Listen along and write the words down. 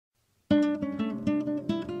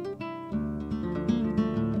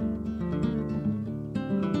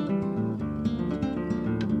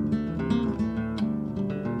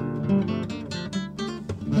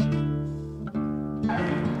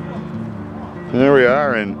There we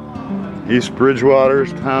are in East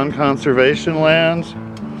Bridgewater's town conservation lands.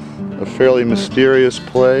 A fairly mysterious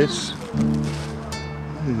place.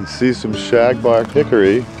 You can see some shagbark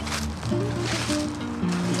hickory.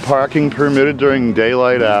 Parking permitted during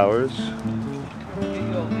daylight hours.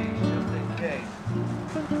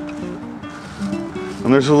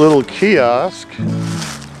 And there's a little kiosk.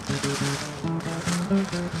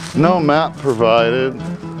 No map provided.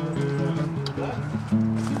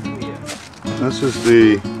 This is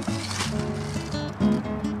the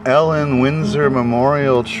Ellen Windsor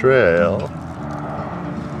Memorial Trail.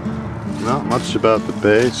 Not much about the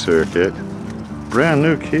Bay Circuit. Brand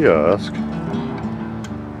new kiosk.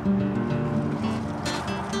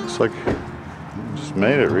 Looks like just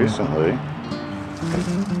made it recently.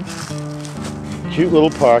 Cute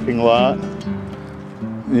little parking lot.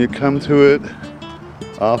 You come to it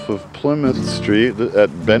off of Plymouth Street at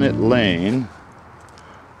Bennett Lane,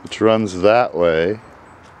 which runs that way.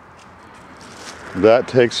 That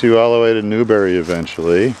takes you all the way to Newbury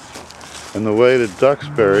eventually. And the way to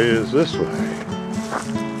Duxbury is this way.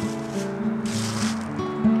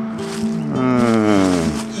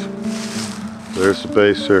 And there's the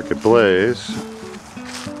Bay Circuit Blaze.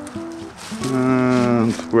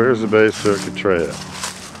 And where's the Bay Circuit Trail?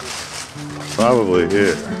 Probably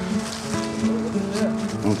here.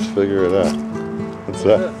 Let's figure it out. What's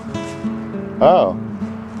that? Oh.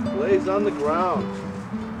 Blaze on the ground.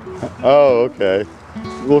 Oh, okay.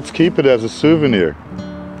 Let's keep it as a souvenir.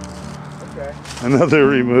 Okay. Another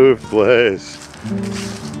removed blaze.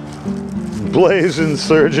 Blaze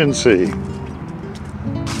insurgency.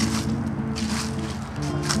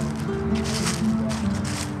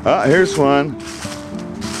 Ah, here's one.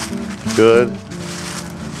 Good.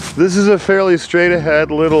 This is a fairly straight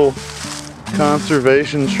ahead little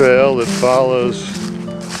conservation trail that follows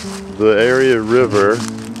the area river.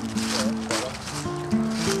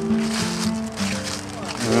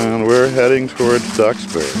 And we're heading towards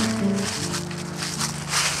Duxbury.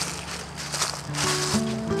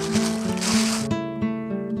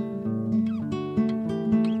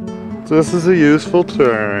 So this is a useful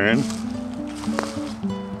turn.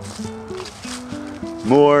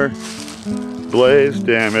 More blaze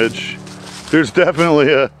damage. There's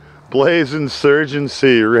definitely a blaze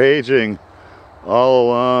insurgency raging all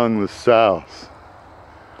along the south.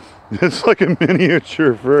 It's like a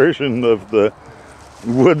miniature version of the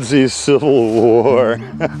woodsy Civil War.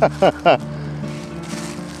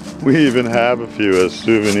 We even have a few as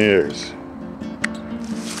souvenirs.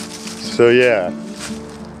 So yeah,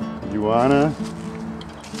 you wanna?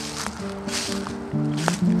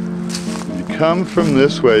 If you come from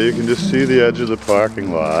this way, you can just see the edge of the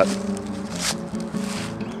parking lot.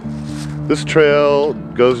 This trail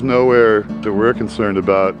goes nowhere that we're concerned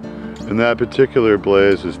about, and that particular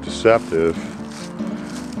blaze is deceptive.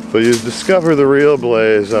 But you discover the real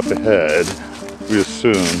blaze up ahead, we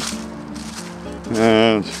assume.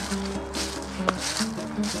 And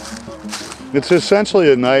it's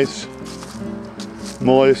essentially a nice,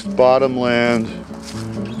 moist bottomland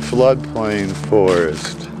floodplain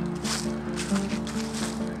forest.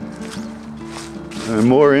 A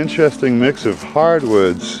more interesting mix of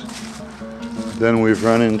hardwoods than we've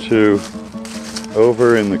run into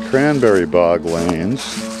over in the cranberry bog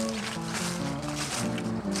lanes.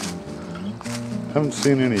 Haven't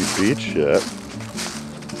seen any beach yet.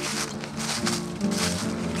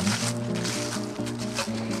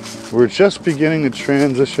 We're just beginning to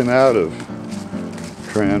transition out of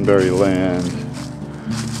cranberry land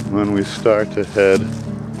when we start to head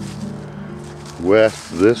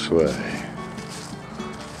west this way.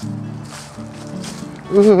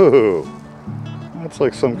 Ooh, that's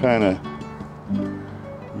like some kind of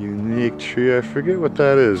unique tree. I forget what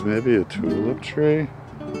that is. Maybe a tulip tree?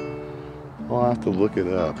 I'll have to look it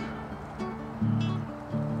up.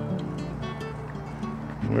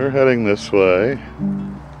 We're heading this way.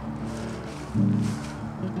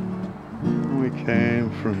 We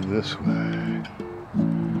came from this way.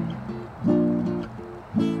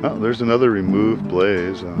 Oh, there's another removed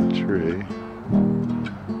blaze on a tree.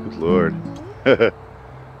 Good Lord.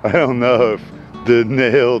 I don't know if the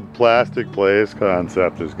nailed plastic blaze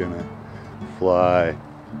concept is gonna fly.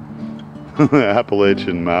 The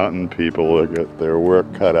Appalachian Mountain people will get their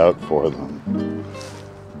work cut out for them.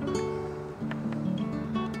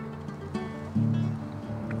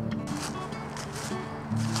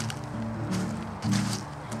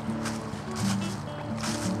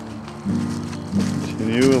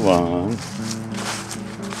 Continue along.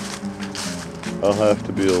 I'll have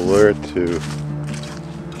to be alert to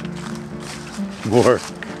more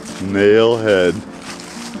nail head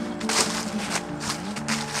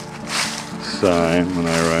sign when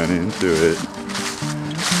I run into it.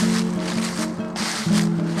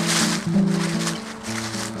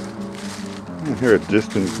 I hear a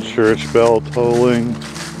distant church bell tolling.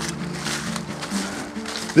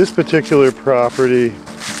 This particular property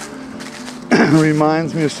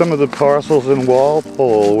reminds me of some of the parcels in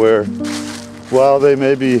Walpole where, while they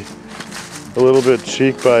may be a little bit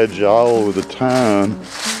cheek by jowl with the town,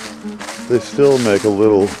 they still make a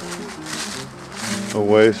little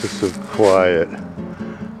oasis of quiet.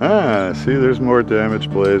 Ah, see, there's more damaged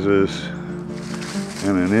blazes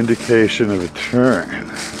and an indication of a turn.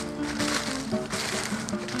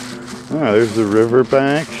 Ah, there's the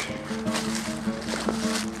riverbank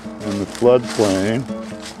and the floodplain.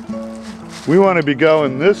 We want to be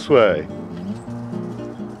going this way.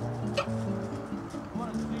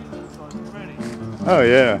 Oh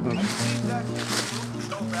yeah.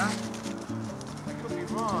 I could be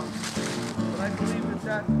wrong, but I believe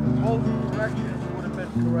that both directions would have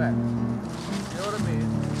been correct. You know what I mean?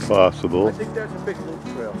 Possible. I think there's a big loop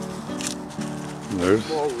trail. There's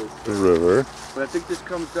Small loop. the river. But I think this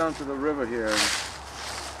comes down to the river here.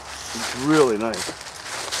 It's really nice.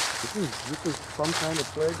 This is some kind of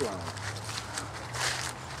playground.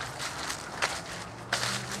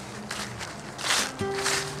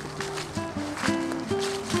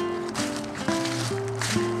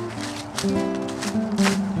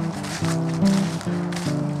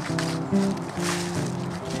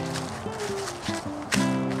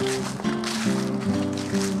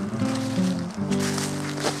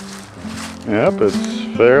 Yep,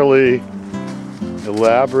 it's fairly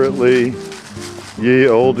elaborately ye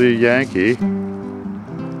olde Yankee.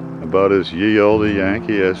 About as ye olde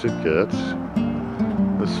Yankee as it gets.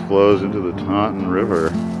 This flows into the Taunton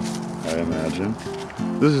River, I imagine.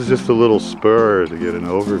 This is just a little spur to get an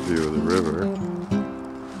overview of the river.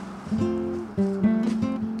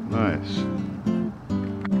 Nice.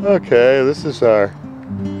 Okay, this is our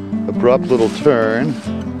abrupt little turn.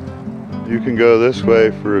 You can go this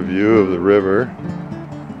way for a view of the river.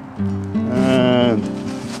 And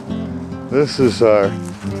this is our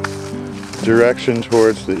direction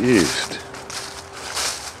towards the east.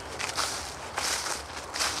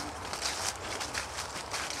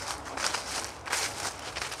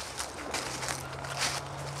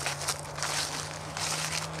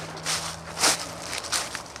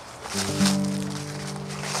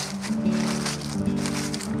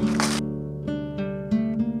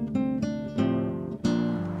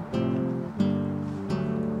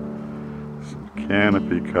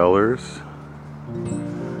 Canopy colors.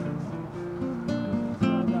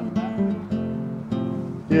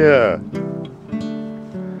 Yeah.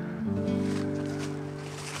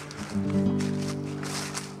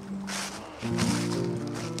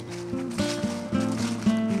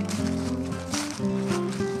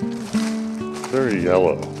 Very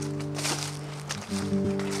yellow.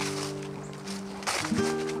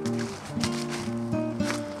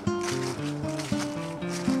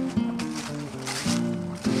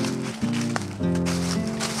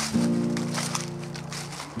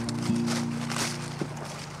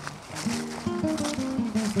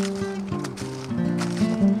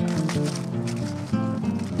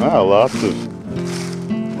 Wow, lots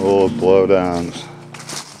of old blowdowns.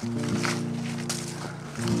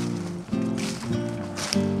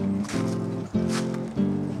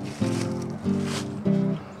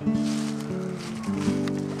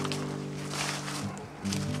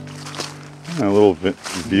 A little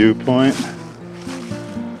viewpoint.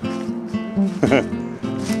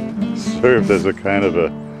 Served as a kind of a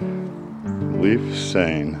leaf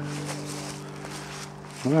seine.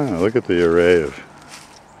 Wow, look at the array of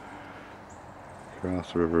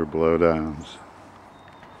cross river blowdowns.